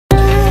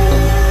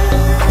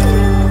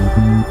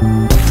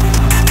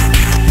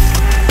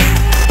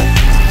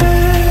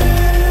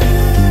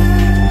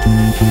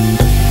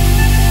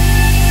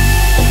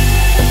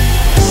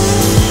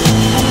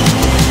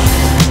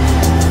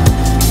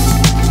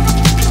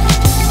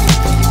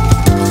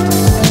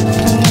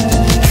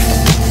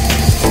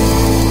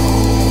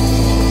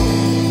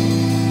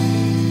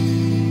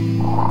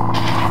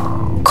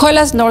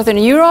Colas Northern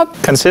Europe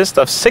consists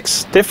of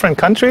 6 different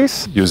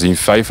countries, using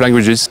 5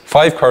 languages,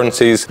 5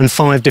 currencies, and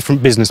 5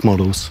 different business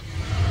models.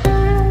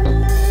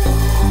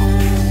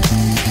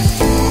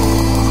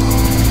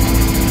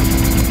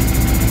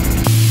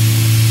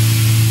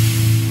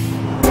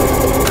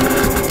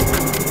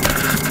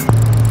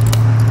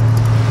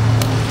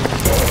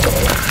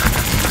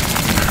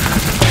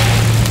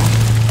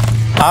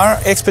 Our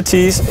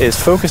expertise is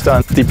focused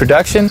on the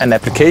production and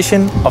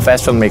application of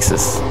asphalt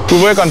mixes.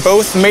 We work on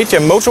both major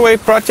motorway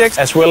projects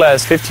as well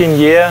as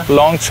 15-year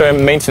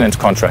long-term maintenance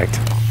contract.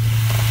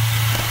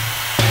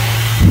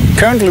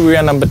 Currently we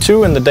are number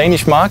 2 in the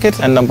Danish market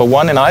and number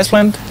 1 in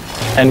Iceland,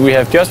 and we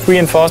have just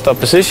reinforced our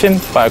position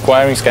by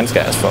acquiring Skanska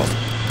Asphalt.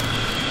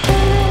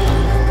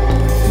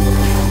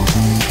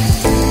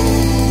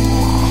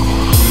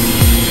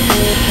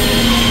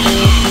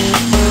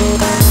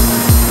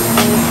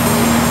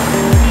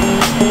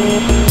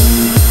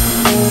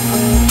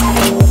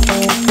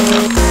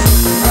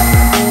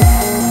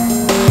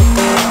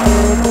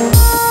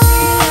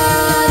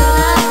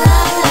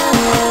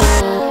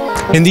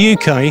 In the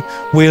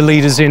UK, we're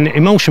leaders in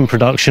emulsion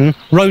production,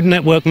 road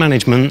network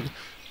management,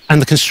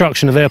 and the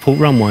construction of airport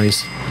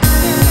runways.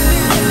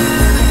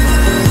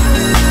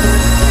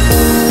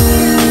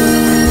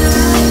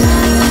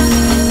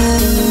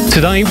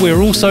 Today,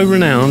 we're also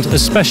renowned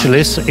as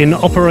specialists in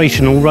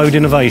operational road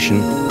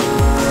innovation.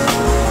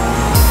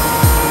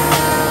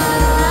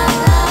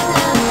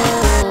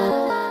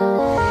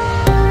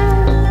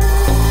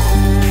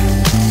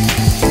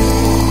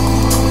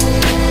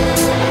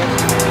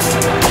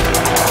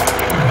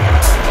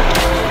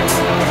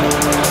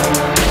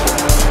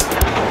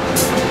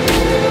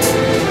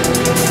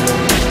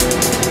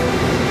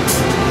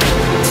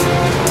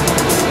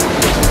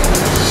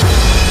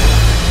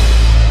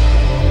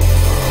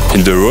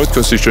 In the road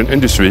construction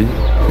industry,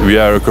 we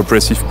are a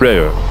cooperative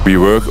player. We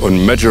work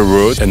on major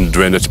road and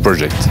drainage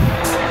projects.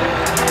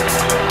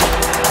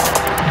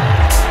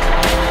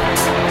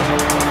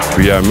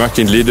 We are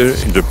market leader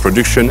in the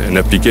production and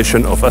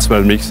application of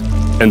asphalt mix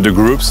and the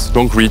group's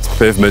concrete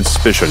pavement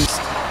specialist.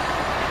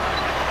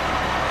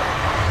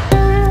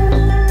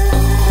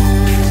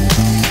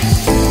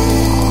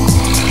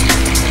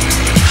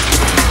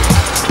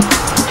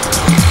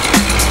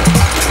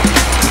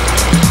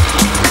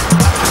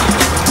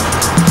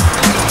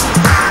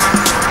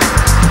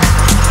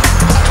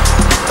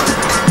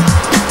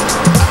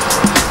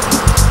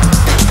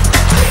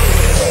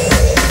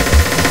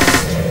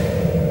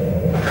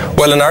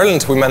 Well, in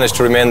Ireland, we managed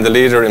to remain the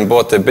leader in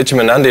both the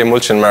bitumen and the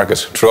emulsion market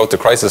throughout the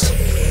crisis.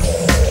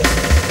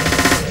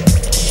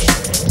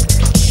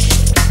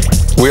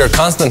 We are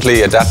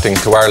constantly adapting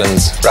to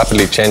Ireland's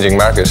rapidly changing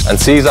market and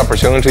seize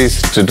opportunities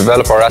to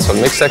develop our asphalt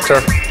mix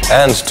sector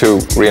and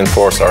to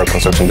reinforce our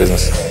construction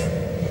business.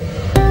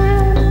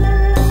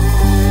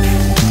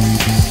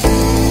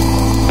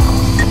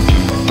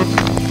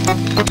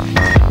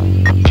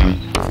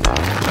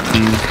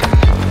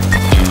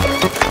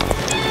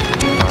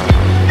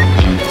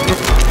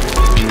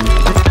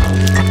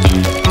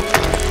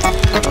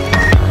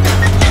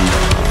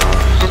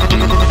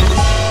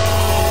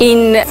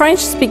 In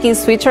French-speaking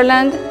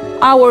Switzerland,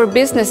 our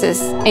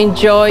businesses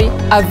enjoy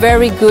a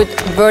very good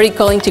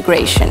vertical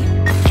integration.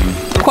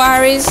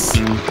 Quarries,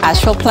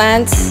 asphalt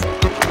plants,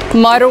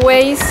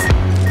 motorways,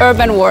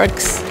 urban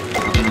works.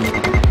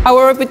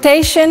 Our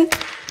reputation,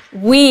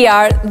 we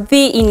are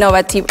the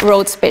innovative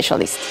road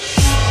specialists.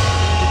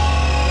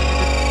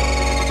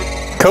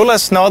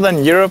 Colas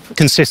Northern Europe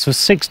Consists of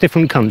 6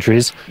 different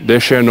countries. They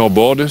share no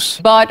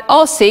borders. But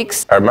all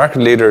 6 Our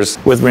market leaders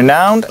with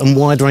renowned And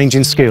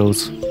wide-ranging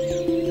skills.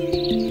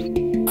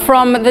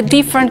 from the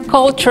different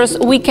cultures,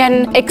 we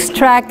can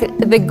extract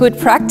the good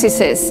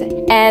practices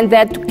and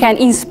that can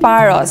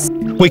inspire us.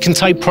 We can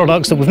take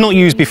products that we've not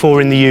used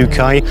before in the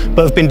UK,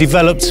 but have been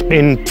developed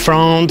in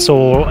France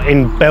or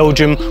in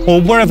Belgium,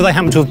 or wherever they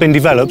happen to have been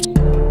developed.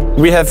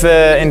 We have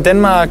in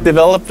Denmark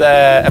developed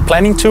a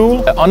planning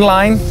tool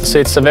online, so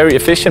it's a very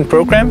efficient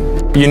program.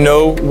 You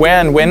know where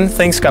and when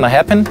things are gonna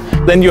happen.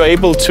 Then you're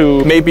able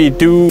to maybe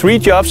do 3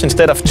 jobs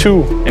instead of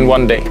 2 in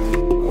one day.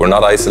 We're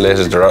not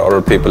isolated. There are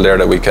other people there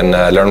that we can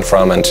learn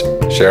from and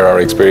share our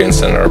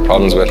experience and our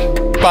problems with.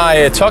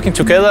 By talking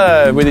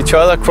together with each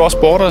other across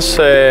borders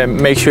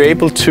makes you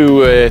able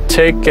to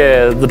take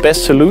the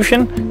best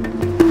solution.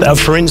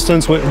 For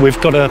instance,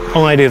 we've got an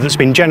idea that's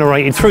been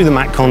generated through the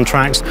MAC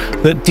contracts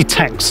that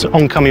detects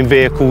oncoming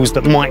vehicles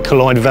that might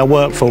collide with our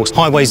workforce.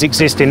 Highways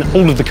exist in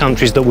all of the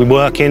countries that we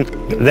work in.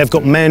 They've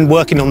got men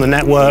working on the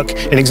network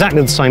in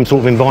exactly the same sort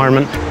of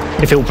environment.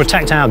 If it will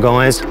protect our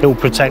guys, it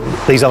will protect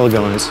these other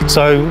guys.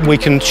 So we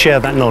can share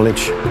that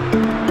knowledge.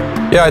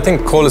 Yeah, I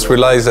think Colas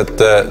realised that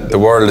the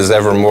world is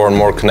ever more and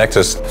more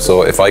connected.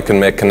 So if I can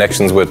make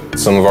connections with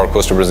some of our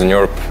customers in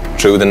Europe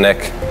through the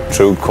NEC,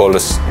 through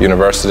Colas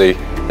University,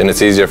 then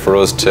it's easier for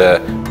us to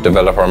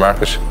develop our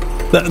market.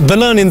 The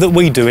learning that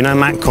we do in our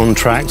MAC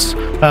contracts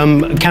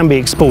can be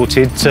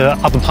exported to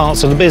other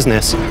parts of the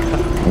business.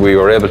 We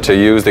were able to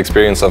use the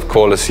experience of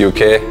Colas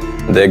UK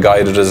They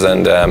guided us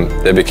and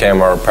they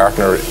became our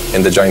partner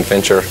in the joint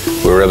venture.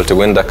 We were able to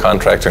win that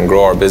contract and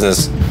grow our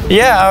business.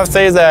 Yeah, I would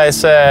say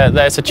there's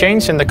a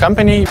change in the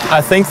company.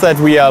 I think that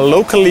we are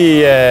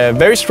locally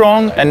very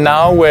strong, and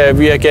now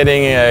we are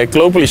getting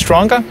globally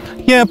stronger.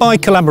 Yeah, by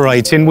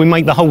collaborating, we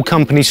make the whole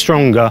company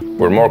stronger.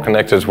 We're more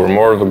connected, we're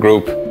more of a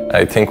group.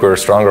 I think we're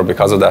stronger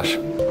because of that.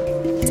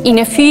 In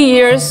a few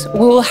years, we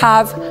will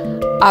have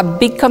a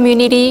big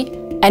community,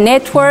 a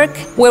network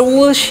where we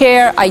will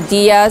share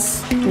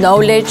ideas,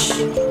 knowledge,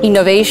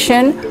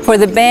 innovation for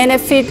the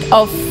benefit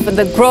of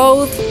the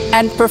growth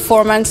and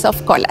performance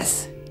of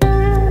Colas.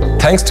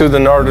 Thanks to the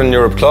Northern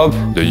Europe Club,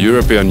 The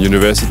European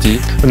University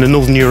And the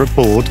Northern Europe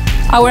Board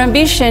Our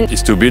ambition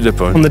is to build on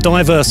upon the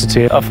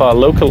diversity Of our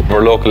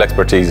local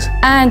expertise,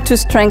 and to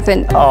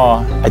strengthen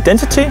our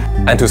identity.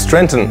 and to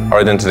strengthen our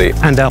identity.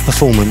 and our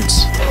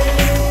performance.